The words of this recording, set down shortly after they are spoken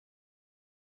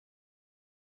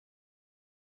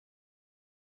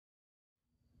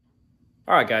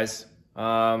All right, guys.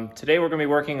 Today we're gonna be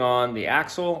working on the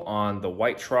axle on the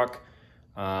white truck.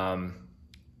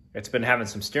 It's been having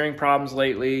some steering problems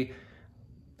lately.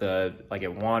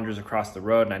 It wanders across the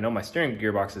road, and I know my steering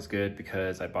gearbox is good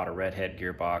because I bought a redhead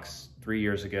gearbox 3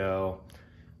 years ago,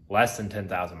 less than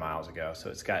 10,000 miles ago. So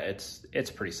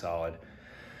it's pretty solid.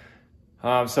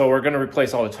 So we're gonna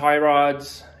replace all the tie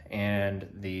rods and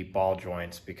the ball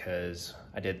joints because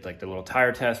I did like the little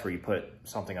tire test where you put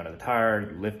something under the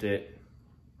tire, you lift it,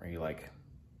 or you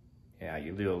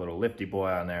do a little lifty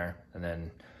boy on there, and then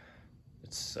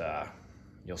it's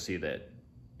you'll see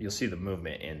the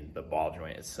movement in the ball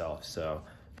joint itself. So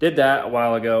did that a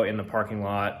while ago in the parking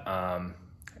lot,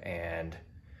 and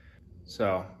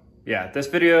so yeah, this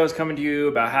video is coming to you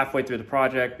about halfway through the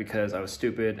project because I was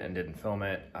stupid and didn't film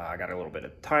it. I got a little bit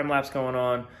of time lapse going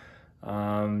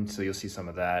on, so you'll see some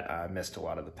of that. I missed a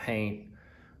lot of the paint,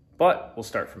 but we'll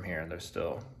start from here, and there's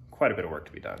still quite a bit of work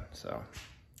to be done. So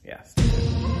yeah.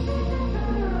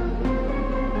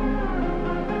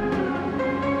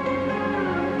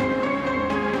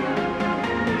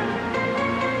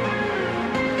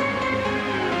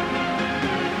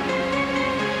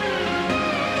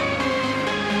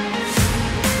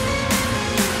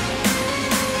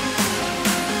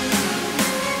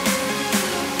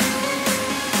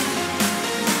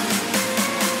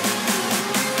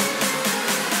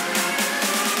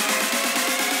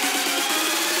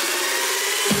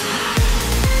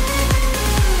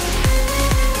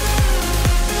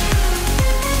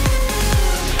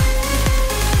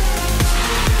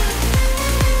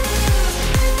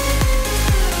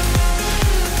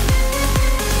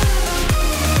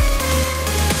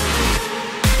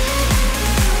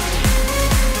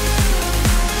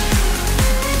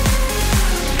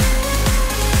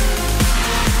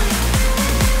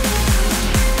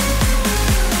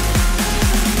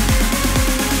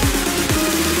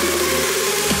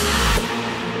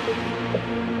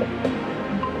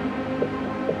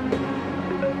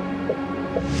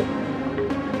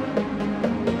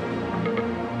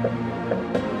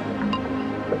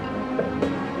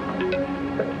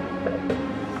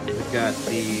 Got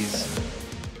these,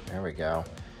 there we go,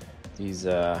 these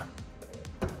tie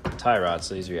rods.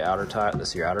 So these are your outer tie, this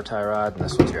is your outer tie rod, and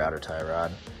this one's your outer tie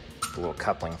rod, a little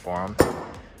coupling for them.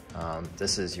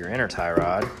 This is your inner tie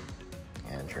rod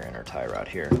and your inner tie rod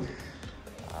here.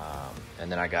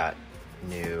 And then I got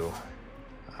new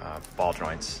ball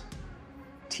joints,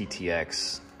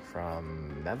 TTX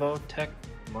from Mevo Tech,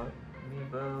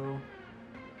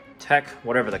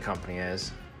 whatever the company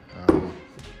is.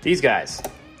 These guys.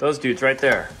 Those dudes right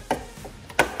there.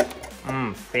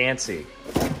 Fancy.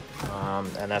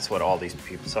 And that's what all these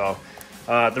people, so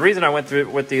the reason I went through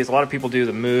it with these, a lot of people do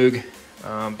the Moog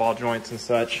ball joints and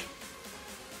such.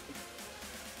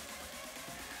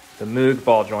 The Moog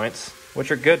ball joints, which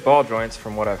are good ball joints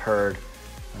from what I've heard.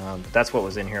 But that's what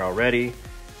was in here already.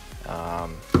 I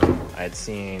had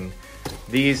seen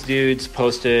these dudes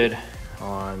posted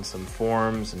on some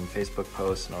forums and Facebook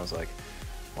posts, and I was like,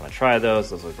 I want to try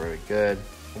those. Those look really good.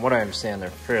 From what I understand, they're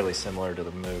fairly similar to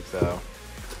the Moog though,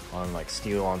 on like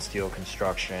steel on steel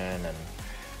construction and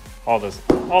all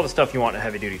the stuff you want in a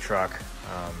heavy duty truck.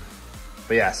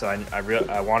 But yeah, so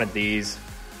I wanted these,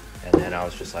 and then I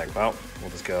was just like, well, we'll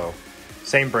just go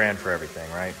same brand for everything,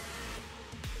 right?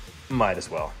 Might as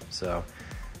well. So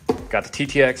got the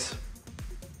TTX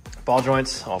ball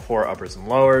joints, all 4 uppers and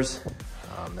lowers.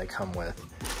 They come with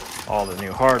all the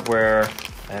new hardware,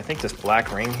 and I think this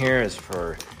black ring here is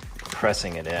for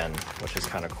pressing it in, which is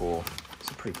kind of cool.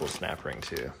 It's a pretty cool snap ring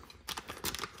too.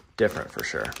 Different for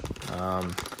sure.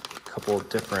 Couple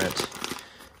different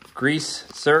grease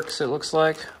circs, it looks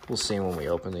like. We'll see when we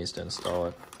open these to install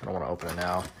it. I don't want to open it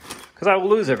now because I will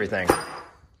lose everything,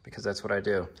 because that's what I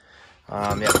do.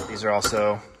 Yeah, these are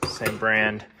also same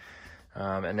brand.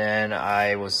 And then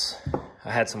I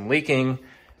had some leaking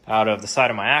out of the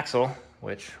side of my axle,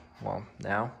 which, well,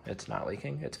 now it's not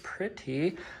leaking. It's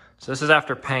pretty. So this is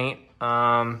after paint.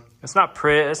 It's not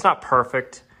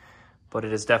perfect, but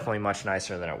it is definitely much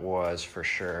nicer than it was for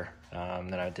sure.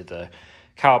 Then I did the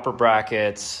caliper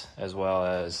brackets, as well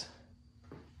as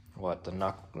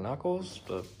the knuckles,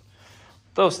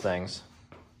 those things.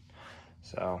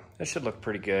 So it should look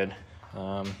pretty good.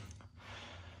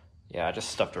 Yeah, I just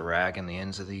stuffed a rag in the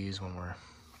ends of these when we're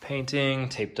painting,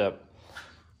 taped up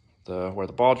where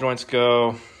the ball joints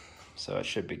go, so it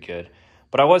should be good.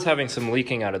 But I was having some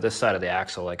leaking out of this side of the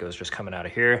axle, like it was just coming out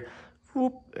of here,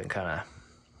 whoop, and kind of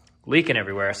leaking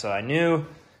everywhere. So I knew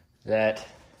that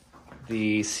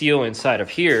the seal inside of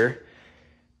here,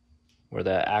 where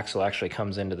the axle actually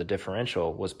comes into the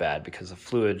differential, was bad because the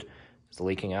fluid is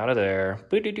leaking out of there.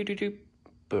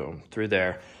 boom, through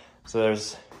there. So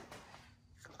there's,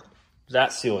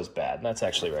 that seal is bad, and that's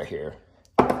actually right here.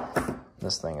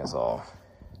 This thing is all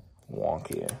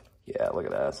wonky. Yeah, look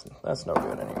at that, that's no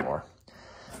good anymore.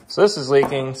 So this is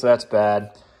leaking, so that's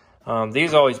bad.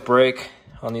 These always break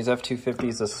on these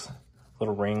F250s. This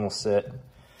little ring will sit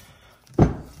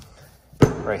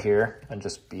right here and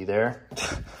just be there.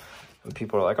 And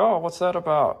people are like, oh, what's that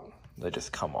about? They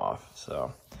just come off.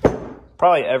 So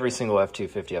probably every single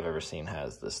F250 I've ever seen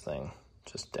has this thing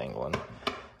just dangling.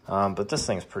 But this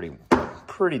thing's pretty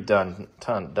done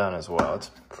as well.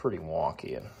 It's pretty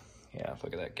wonky, and yeah,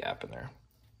 look at that gap in there.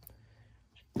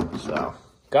 So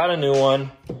got a new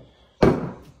one.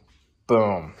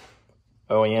 Boom.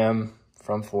 OEM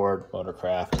from Ford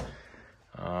Motorcraft.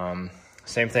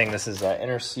 Same thing. This is that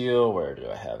inner seal. Where do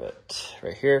I have it?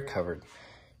 Right here, covered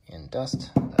in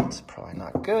dust. That's probably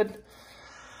not good,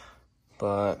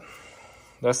 but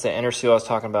that's the inner seal I was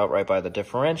talking about, right by the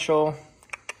differential.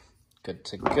 Good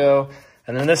to go.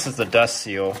 And then this is the dust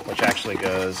seal, which actually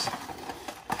goes,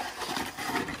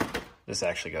 this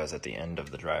actually goes at the end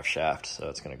of the drive shaft, so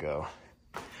it's gonna go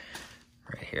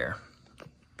right here,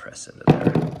 press into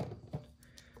there.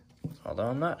 Although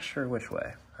I'm not sure which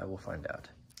way. I will find out.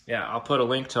 Yeah, I'll put a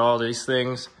link to all these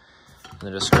things in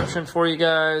the description for you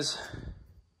guys.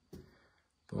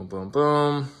 Boom, boom,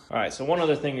 boom. All right, so one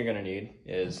other thing you're gonna need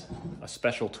is a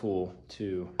special tool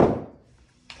to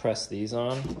press these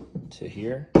on to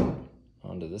here,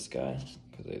 onto this guy,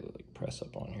 because they like press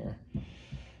up on here.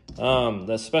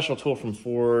 The special tool from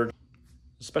Ford,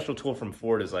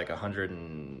 is like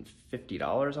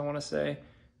 $150, I wanna say.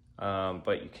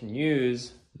 But you can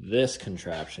use this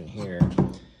contraption here.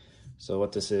 So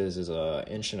what this is a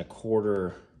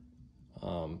 1.25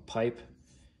 inch pipe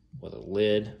with a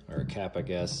lid or a cap, I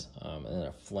guess, and then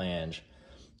a flange.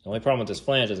 The only problem with this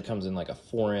flange is it comes in like a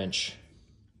 4-inch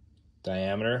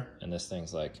diameter, and this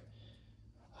thing's like,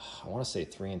 I want to say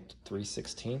 3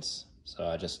 3/16.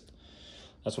 So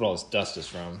that's what all this dust is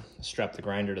from. Strap the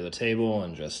grinder to the table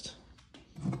and just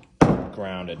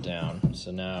ground it down.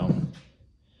 So now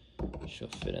she'll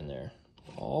fit in there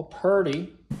all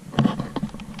purty.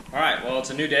 All right, well, it's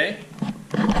a new day.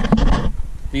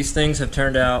 These things have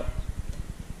turned out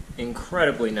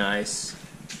incredibly nice.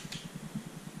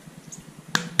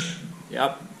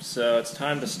 Yep, so it's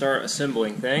time to start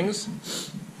assembling things.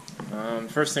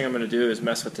 First thing I'm going to do is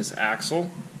mess with this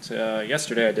axle. So,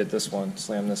 yesterday I did this one,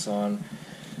 slammed this on,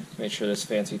 made sure this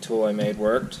fancy tool I made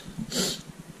worked.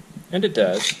 And it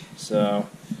does, so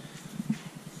I'm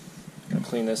going to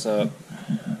clean this up.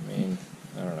 I mean,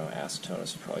 I don't know, acetone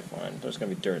is probably fine. There's going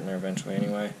to be dirt in there eventually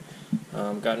anyway.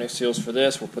 Got new seals for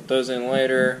this. We'll put those in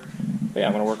later. But yeah,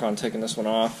 I'm going to work on taking this one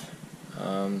off.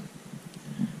 Putting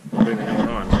the new one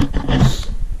on.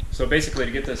 So basically,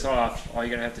 to get this off, all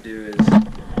you're going to have to do is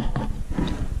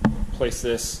place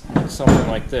this something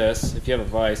like this. If you have a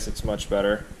vise, it's much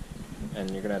better. And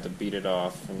you're going to have to beat it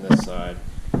off from this side.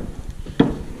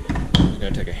 I'm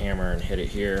going to take a hammer and hit it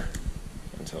here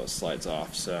until it slides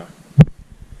off. So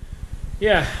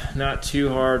yeah, not too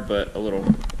hard, but a little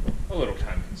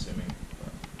time consuming.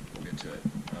 But we'll get to it.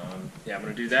 Yeah, I'm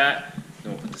going to do that.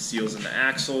 Then we'll put the seals in the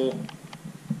axle.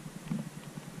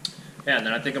 Yeah, and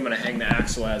then I think I'm going to hang the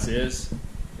axle as is,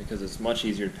 because it's much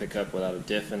easier to pick up without a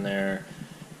diff in there,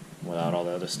 without all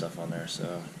the other stuff on there.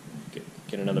 So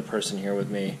get another person here with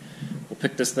me. We'll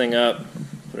pick this thing up,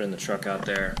 put it in the truck out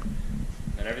there,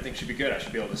 and everything should be good. I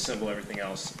should be able to assemble everything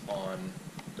else on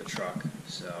the truck.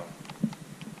 So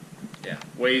yeah,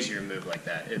 way easier to move like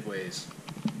that. It weighs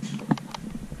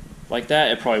like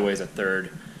that. It probably weighs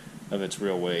 1/3 of its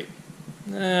real weight.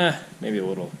 Maybe a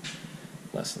little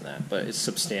less than that, but it's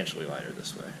substantially lighter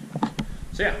this way.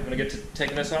 So yeah, I'm gonna get to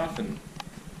taking this off and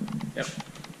yep,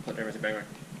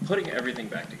 putting everything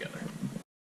back together.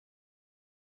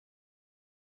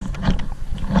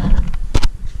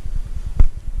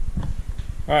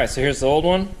 All right, so here's the old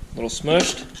one, a little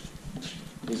smushed.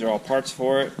 These are all parts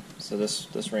for it. So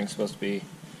this ring's supposed to be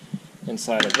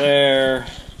inside of there.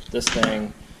 This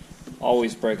thing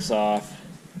always breaks off.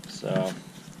 So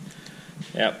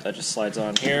yep, that just slides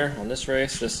on here on this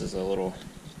race. This is a little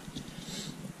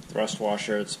thrust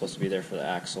washer. It's supposed to be there for the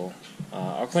axle.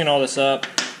 I'll clean all this up.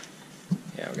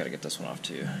 Yeah, we got to get this one off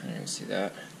too. I didn't even see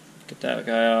that. Get that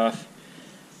guy off.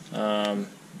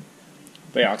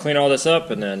 But yeah, I'll clean all this up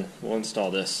and then we'll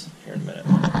install this here in a minute.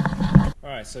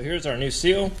 Alright, so here's our new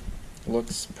seal.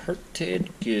 Looks pretty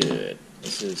good.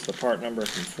 This is the part number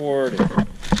from Ford, if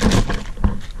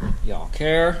y'all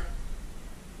care.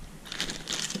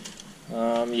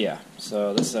 Yeah,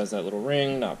 so this has that little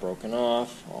ring, not broken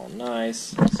off, all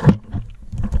nice. So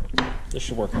this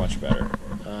should work much better.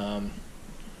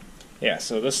 yeah,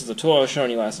 so this is the tool I was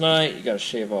showing you last night. You got to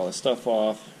shave all this stuff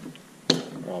off,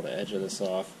 or all the edge of this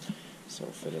off, so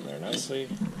it'll fit in there nicely.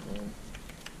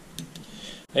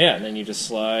 Yeah, and then you just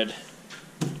slide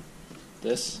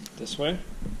this way,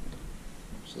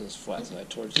 so this flat side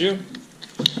towards you,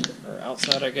 or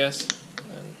outside, I guess,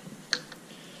 and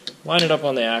line it up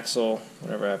on the axle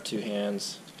whenever I have two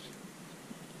hands.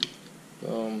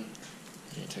 Boom.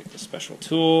 You take the special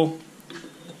tool,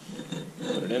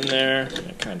 put it in there, and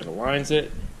it kind of aligns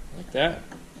it like that.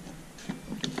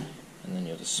 And then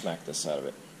you'll just smack this side of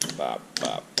it. Bop,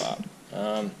 bop, bop.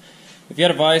 If you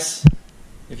had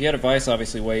a vise,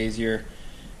 obviously way easier.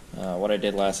 What I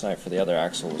did last night for the other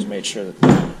axle was made sure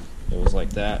that it was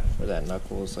like that, where that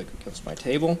knuckle was like against my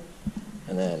table,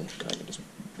 and then I can just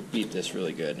beat this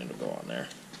really good and it'll go on there.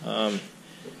 And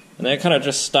then it kind of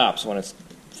just stops when it's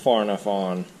far enough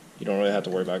on. You don't really have to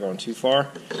worry about going too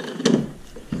far.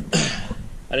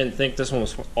 I didn't think this one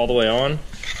was all the way on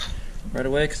right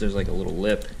away because there's like a little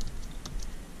lip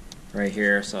right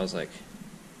here, so I was like,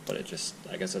 but it just,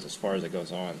 I guess that's as far as it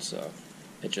goes on, so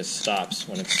it just stops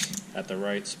when it's at the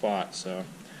right spot, so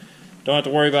don't have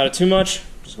to worry about it too much.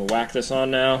 Just gonna whack this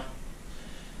on now.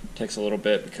 It takes a little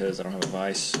bit because I don't have a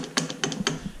vise,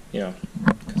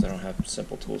 because I don't have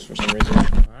simple tools for some reason.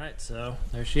 Alright, so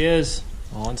there she is,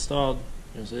 all installed.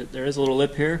 There is a little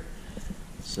lip here,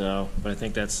 so, but I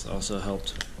think that's also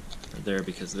helped right there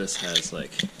because this has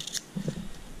like,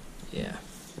 yeah,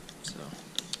 so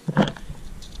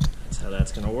that's how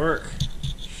that's gonna work.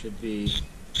 Should be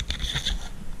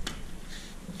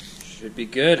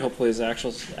good. Hopefully his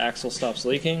axle stops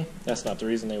leaking. That's not the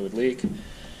reason they would leak,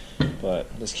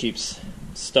 but this keeps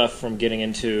stuff from getting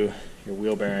into your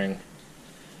wheel bearing,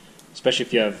 especially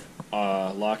if you have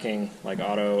locking, like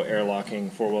auto air locking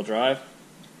 4-wheel drive.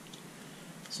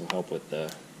 This will help with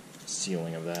the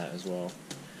sealing of that as well.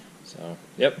 So,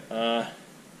 yep. I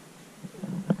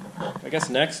guess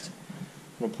next,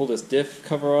 I'm gonna pull this diff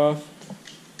cover off.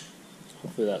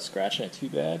 Hopefully that's scratching it too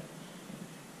bad.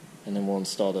 And then we'll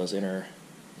install those inner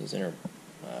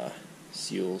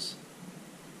seals.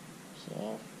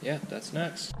 So, yeah, that's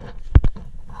next.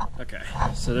 Okay,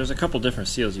 so there's a couple different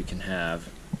seals you can have.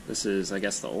 This is, I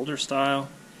guess, the older style,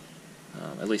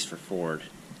 at least for Ford.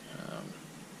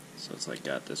 So it's like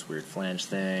got this weird flange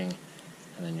thing,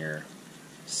 and then your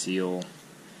seal,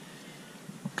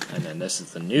 and then this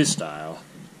is the new style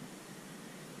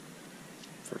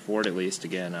for Ford, at least.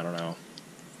 Again, I don't know,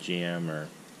 GM or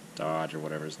Dodge or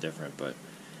whatever is different, but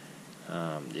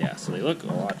yeah, so they look a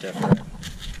lot different.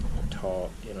 Tall,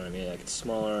 you know what I mean? Like it's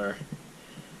smaller.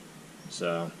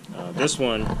 So this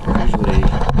one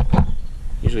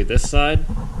usually this side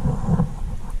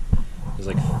is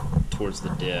like towards the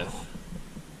diff.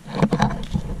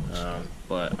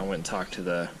 But I went and talked to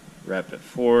the rep at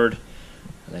Ford,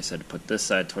 and they said to put this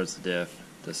side towards the diff,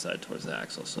 this side towards the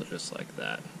axle, so just like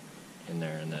that in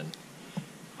there, and then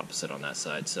opposite on that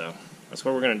side. So that's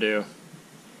what we're going to do.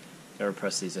 Never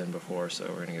pressed these in before, so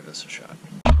we're going to give this a shot.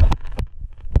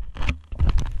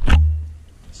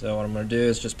 So what I'm going to do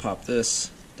is just pop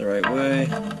this the right way.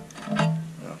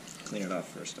 Well, clean it off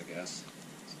first, I guess,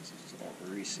 since it's all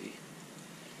greasy.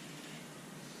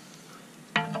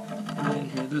 In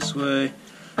here this way,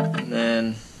 and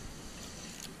then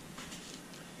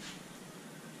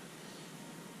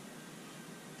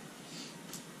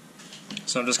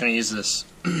so I'm just going to use this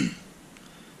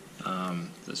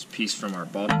this piece from our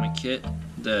ball joint kit,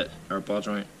 our ball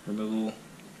joint removal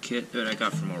kit that I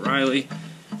got from O'Reilly.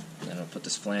 And then I'll put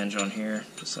this flange on here,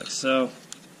 just like so.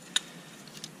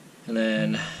 And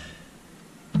then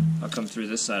I'll come through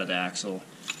this side of the axle,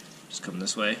 just come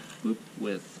this way, whoop,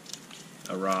 with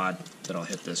a rod that I'll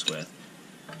hit this with,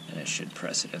 and it should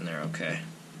press it in there okay.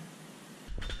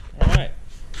 Alright.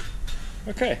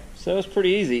 Okay, so it was pretty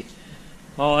easy.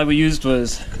 All I used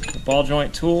was the ball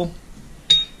joint tool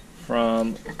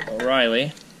from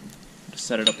O'Reilly. Just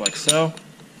set it up like so.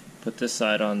 Put this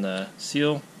side on the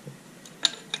seal.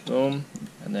 Boom.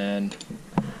 And then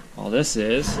all this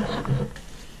is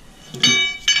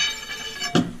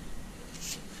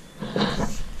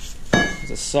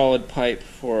a solid pipe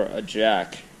for a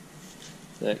jack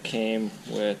that came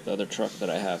with the other truck that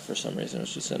I have. For some reason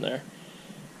it's just in there.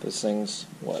 This thing's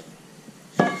what,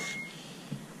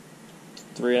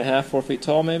 3.5, 4 feet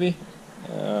tall maybe.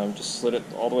 Just slid it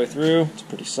all the way through. It's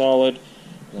pretty solid,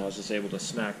 and I was just able to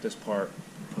smack this part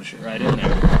and push it right in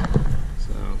there.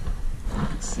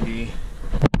 So you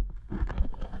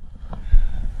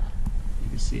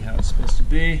can see how it's supposed to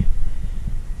be.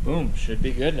 Boom, should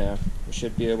be good now. We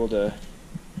should be able to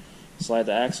slide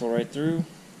the axle right through.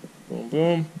 Boom,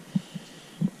 boom.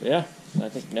 But yeah, I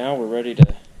think now we're ready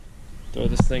to throw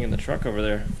this thing in the truck over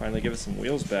there. Finally give it some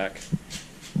wheels back.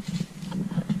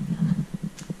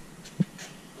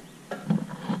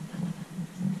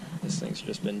 This thing's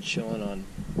just been chilling on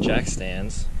jack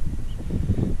stands.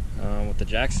 With the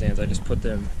jack stands, I just put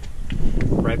them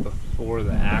right before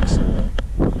the axle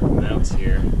mounts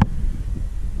here.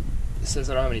 It says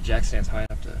I don't have any jack stands high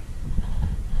enough to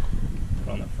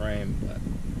put on the frame, but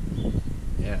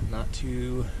yeah, not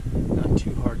too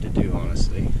hard to do,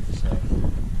 honestly. So,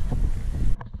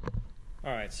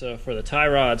 all right, so for the tie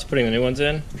rods, putting the new ones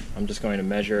in, I'm just going to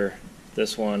measure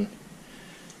this one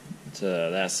to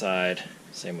that side.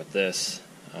 Same with this,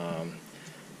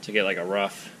 to get like a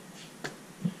rough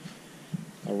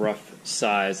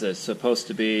size that it's supposed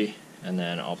to be, and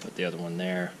then I'll put the other one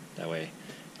there. That way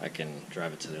I can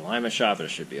drive it to the alignment shop and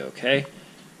it should be okay.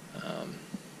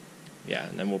 Yeah,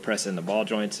 and then we'll press in the ball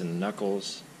joints and the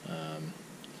knuckles, and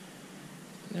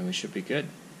then we should be good.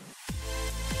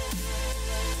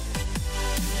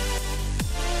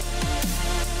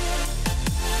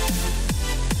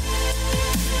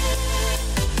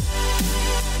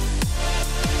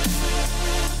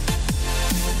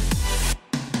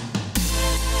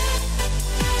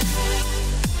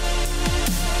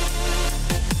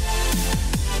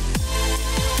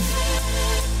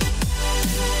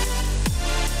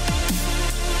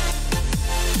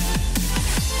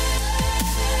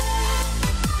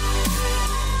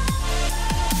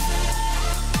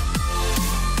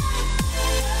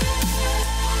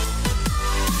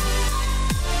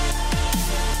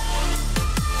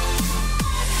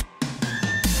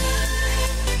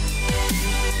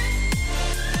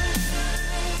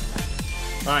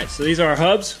 Alright, so these are our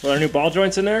hubs with our new ball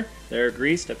joints in there. They're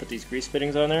greased. I put these grease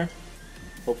fittings on there.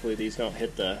 Hopefully these don't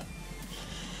hit the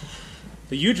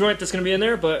U-joint that's going to be in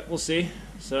there, but we'll see.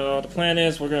 So the plan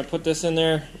is we're going to put this in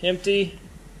there empty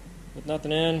with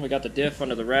nothing in. We got the diff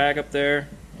under the rag up there.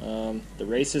 The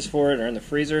races for it are in the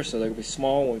freezer, so they'll be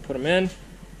small when we put them in.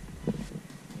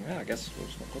 Yeah, I guess we're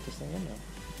just going to put this thing in now.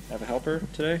 I have a helper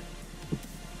today.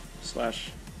 /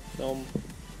 film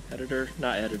editor,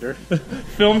 not editor,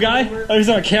 film guy? Oh, he's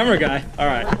not a camera guy.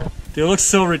 Alright. Dude, it looks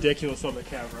so ridiculous on the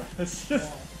camera. It's just,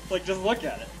 like, just look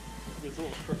at it. It's a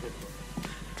little crooked.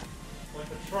 Like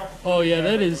the truck. Oh, yeah,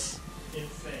 that is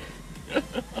insane.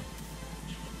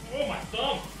 Oh, my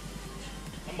thumb!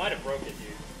 I might have broke it,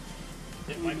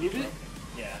 dude. It might be broken.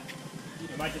 Yeah.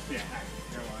 It might just be a hack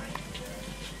hairline.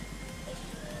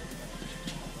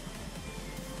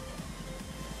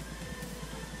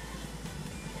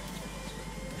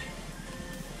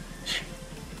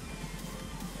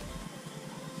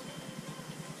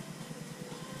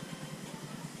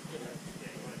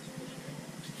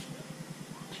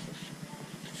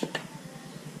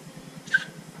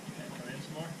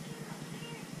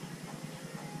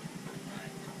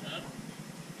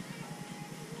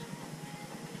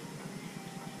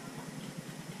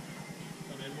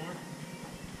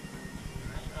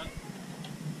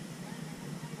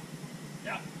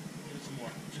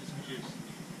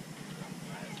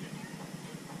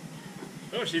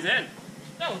 Oh, she's in.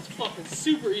 that was fucking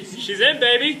super easy. She's in,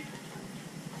 baby.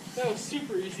 That was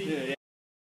super easy. Yeah.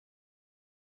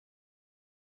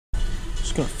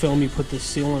 Just gonna film you put this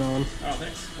sealant on. Oh,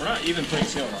 thanks. We're not even putting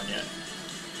sealant on yet.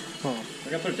 Oh. I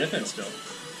gotta put a diff in still.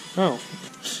 Oh. I'm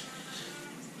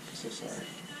so sorry.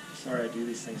 Sorry I do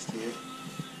these things to you.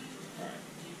 Alright.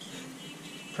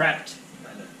 Prepped.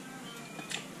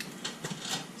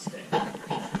 Stay.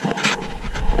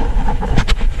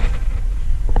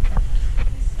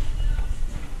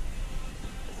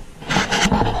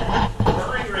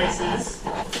 Burring races.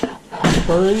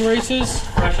 Burring races?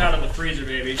 Fresh out of the freezer,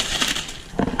 baby.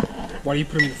 Why do you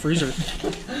put them in the freezer?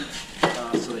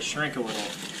 So they shrink a little.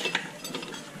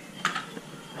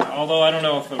 Although I don't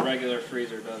know if a regular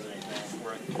freezer does anything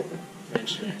worth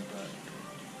mentioning, but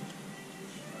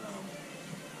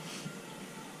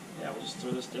yeah, we'll just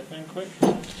throw this diff in quick. Be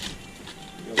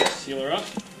able to seal her up.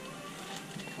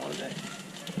 Call it a day.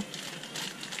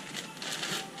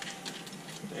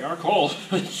 They are cold.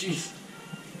 Jeez.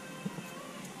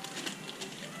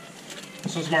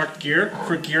 This one's marked gear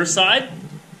for gear side,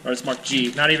 or it's marked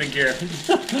G, not even gear.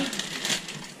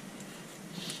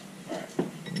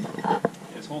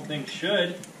 Whole thing should,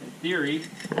 in theory,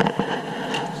 just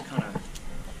kind of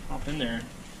hop in there.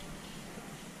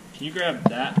 Can you grab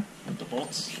that with the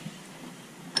bolts?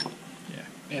 Yeah.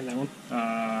 And that one?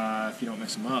 If you don't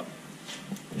mix them up.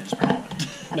 Yeah, just grab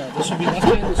one. No, this will be left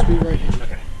hand, this will be right hand.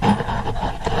 Okay.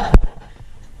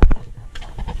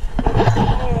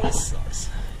 Oh, this sucks.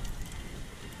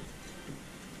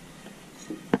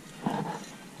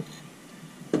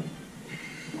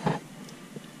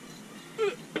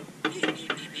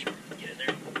 Get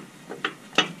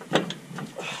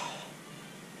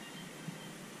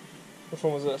Which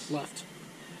one was this? Left.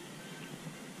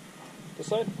 This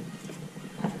side?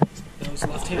 That was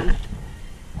left hand.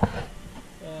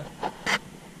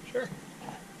 Sure.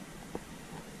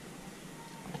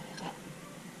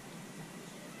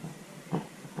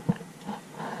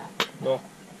 Go.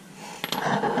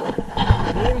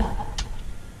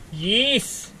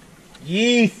 Yes.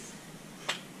 Yes.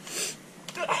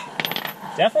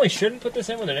 Definitely shouldn't put this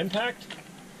in with an impact.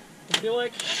 I feel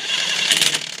like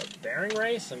a bearing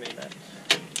race. I mean, I don't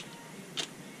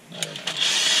know.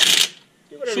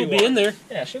 Do whatever Should you be want. in there.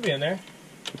 Yeah, it should be in there.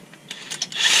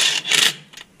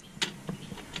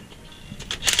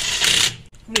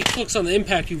 How many clicks on the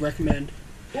impact you recommend?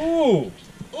 Ooh.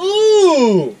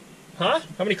 Ooh. Huh?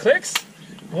 How many clicks?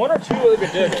 One or two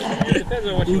ooga-doogas. It depends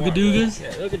on what you want. Ooga-doogas?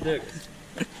 Yeah, ooga-doogas.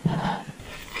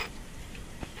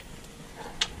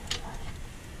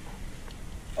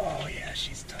 Oh, yeah,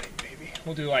 she's tight, baby.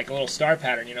 We'll do like a little star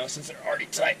pattern, you know, since they're already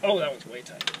tight. Oh, that one's way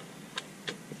tight.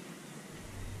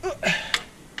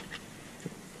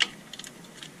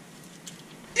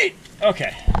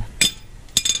 Okay.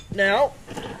 Now,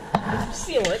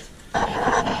 seal it.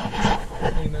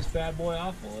 Clean this bad boy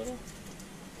off a little.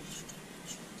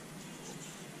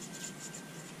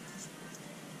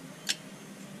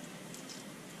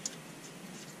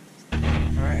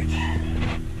 Alright.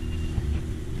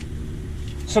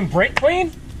 Some brake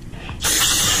clean?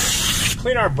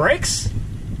 Clean our brakes?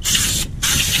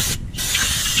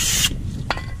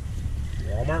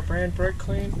 Walmart brand brake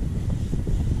clean?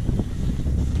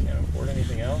 Can't afford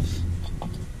anything else.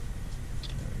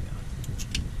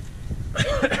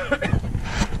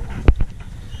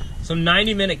 Some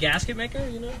 90-minute gasket maker,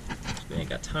 you know? We ain't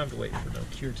got time to wait for no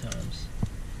cure times.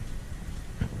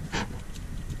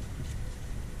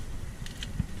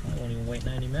 Probably won't even wait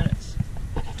 90 minutes.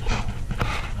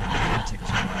 Take us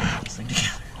a while to put this thing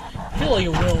together. I feel like it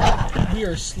will. We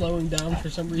are slowing down for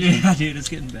some reason. Yeah, dude, it's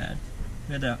getting bad.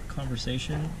 We had that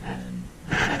conversation, and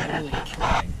Really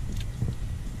trying.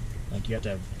 like you have to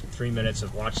have 3 minutes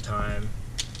of watch time.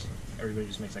 Everybody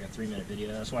just makes like a 3-minute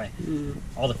video. That's why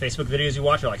all the Facebook videos you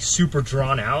watch are like super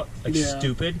drawn out, like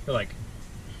stupid. They're like,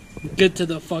 get to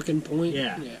the fucking point.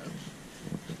 Yeah.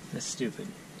 That's stupid.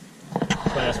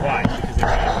 But that's why, because they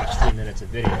want you to watch 3 minutes of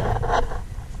video.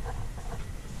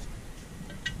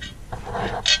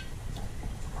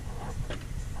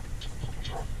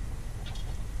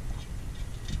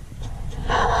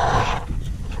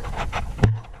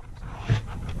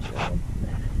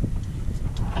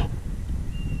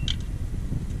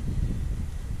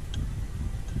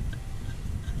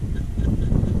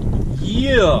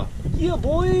 Yeah! Yeah,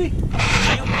 boy!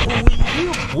 Yeah, boy!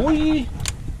 Yeah, boy!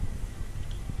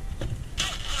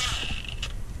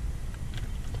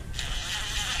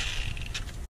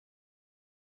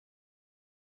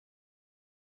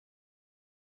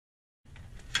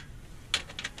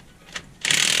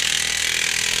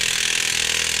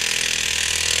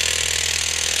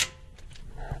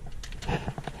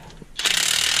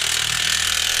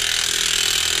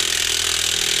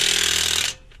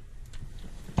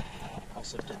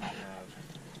 Also didn't have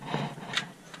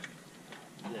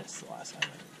this the last time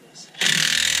I did this.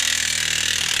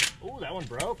 Ooh, that one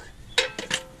broke.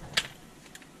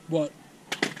 What?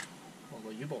 Well,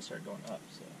 the U-bolt started going up,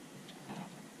 so.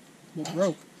 What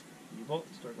broke? U-bolt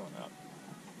started going up.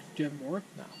 Do you have more?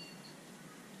 No.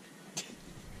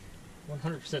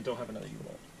 100% don't have another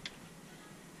U-bolt.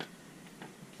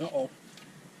 Uh-oh.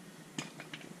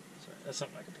 Sorry, that's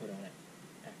something I can put on it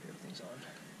after everything's on.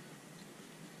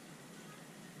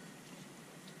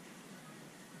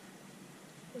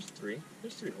 There's three.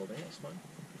 There's three holding it. That's fine.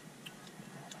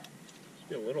 Just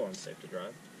be a little unsafe to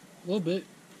drive. A little bit.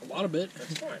 A lot of bit.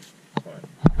 That's fine. It's fine.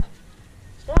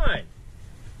 It's fine.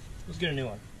 Let's get a new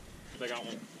one. I got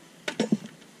one.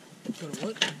 Go to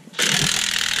what?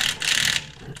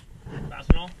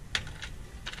 Fastenal.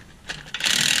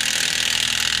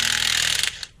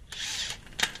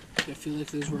 I feel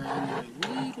like those were on a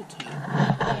little tight.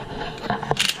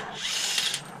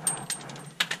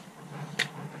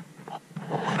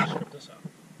 Strip this out.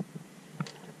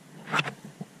 I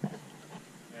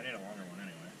need a longer one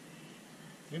anyway.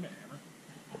 Give me a hammer.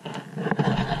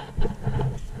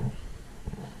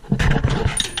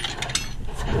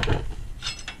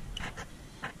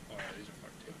 Oh yeah, these are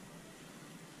fucked too.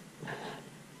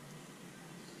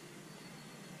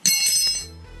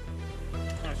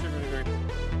 Oh, it's really very.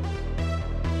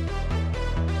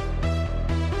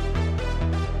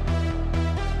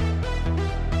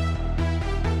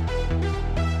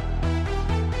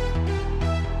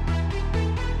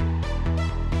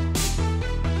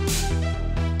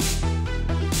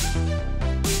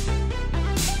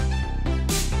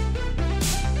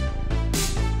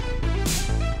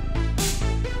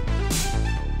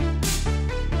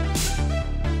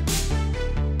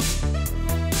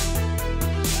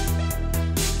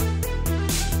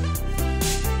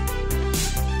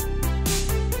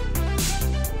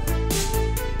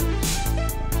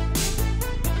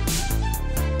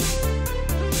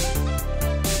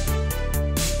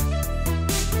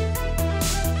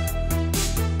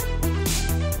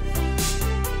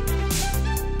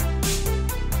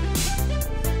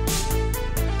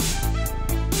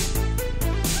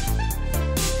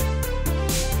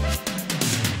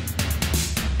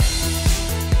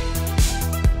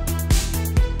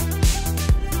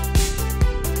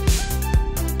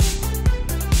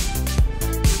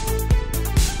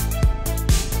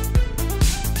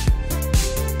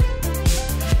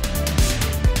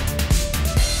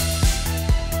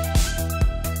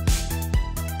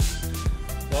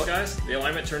 guys, the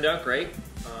alignment turned out great.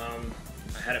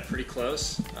 I had it pretty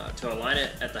close. To align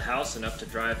it at the house enough to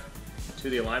drive to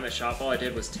the alignment shop, all I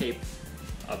did was tape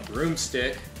a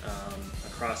broomstick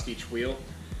across each wheel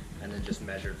and then just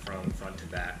measured from front to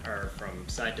back, or from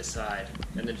side to side,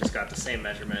 and then just got the same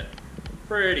measurement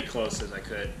pretty close as I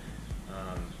could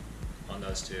on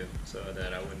those two, so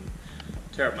that I wouldn't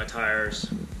tear up my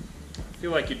tires. I feel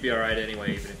like you'd be alright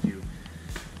anyway, even if you,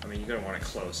 I mean, you're going to want it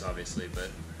close obviously, but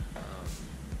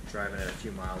driving it a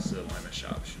few miles to the alignment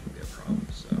shop shouldn't be a problem.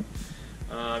 So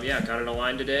yeah, got it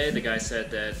aligned today. The guy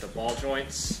said that the ball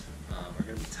joints are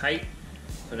going to be tight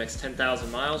for the next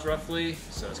 10,000 miles roughly,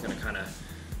 so it's going to kind of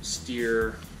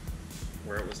steer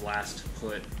where it was last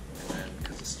put, and then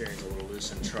because the steering's a little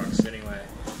loose in trucks anyway.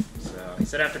 So he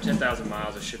said after 10,000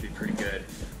 miles it should be pretty good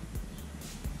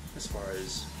as far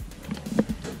as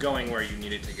going where you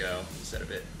need it to go instead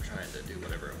of it trying to do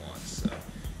whatever it wants. So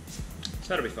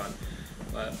that'll be fun.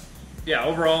 But yeah,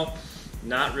 overall,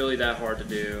 not really that hard to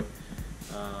do.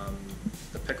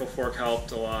 The pickle fork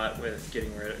helped a lot with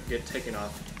taking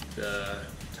off the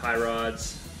tie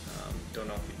rods. Don't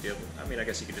know if you'd be able, I mean, I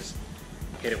guess you could just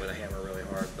hit it with a hammer really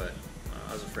hard, but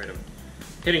I was afraid of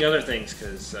hitting other things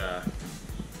because I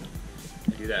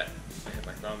do that. I hit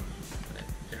my thumb and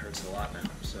it hurts a lot now.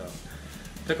 So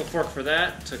pickle fork for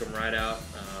that, took them right out,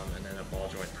 and then a ball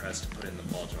joint press to put in the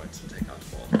ball joints and take out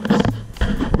the ball joints.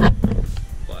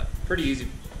 But pretty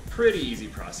easy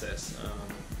process.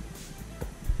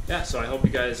 Yeah, so I hope you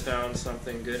guys found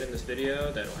something good in this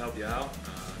video that will help you out.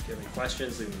 If you have any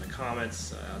questions, leave them in the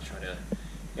comments. I'll try to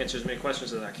answer as many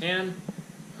questions as I can.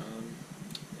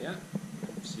 Yeah,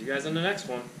 see you guys in the next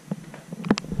one.